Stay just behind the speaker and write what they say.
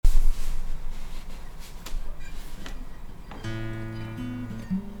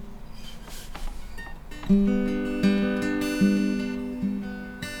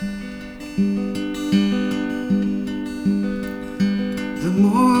The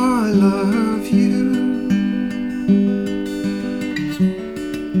more I love you,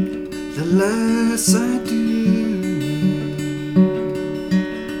 the less I do.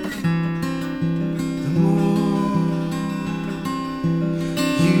 The more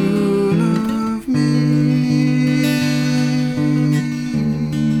you love me,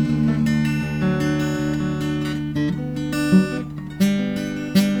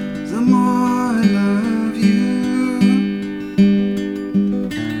 the more I love you,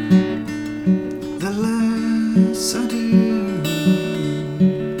 the less I do.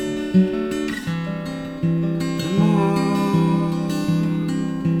 The more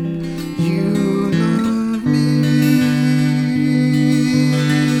you love me.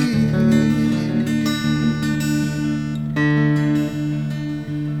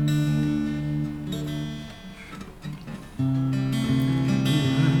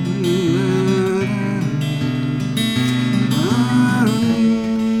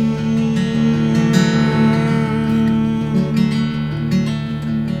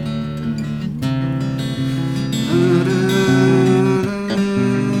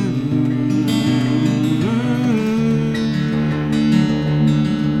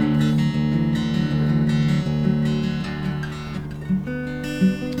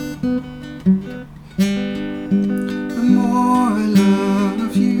 The more I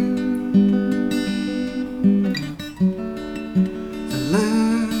love you, the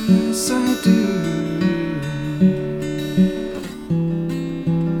less I do.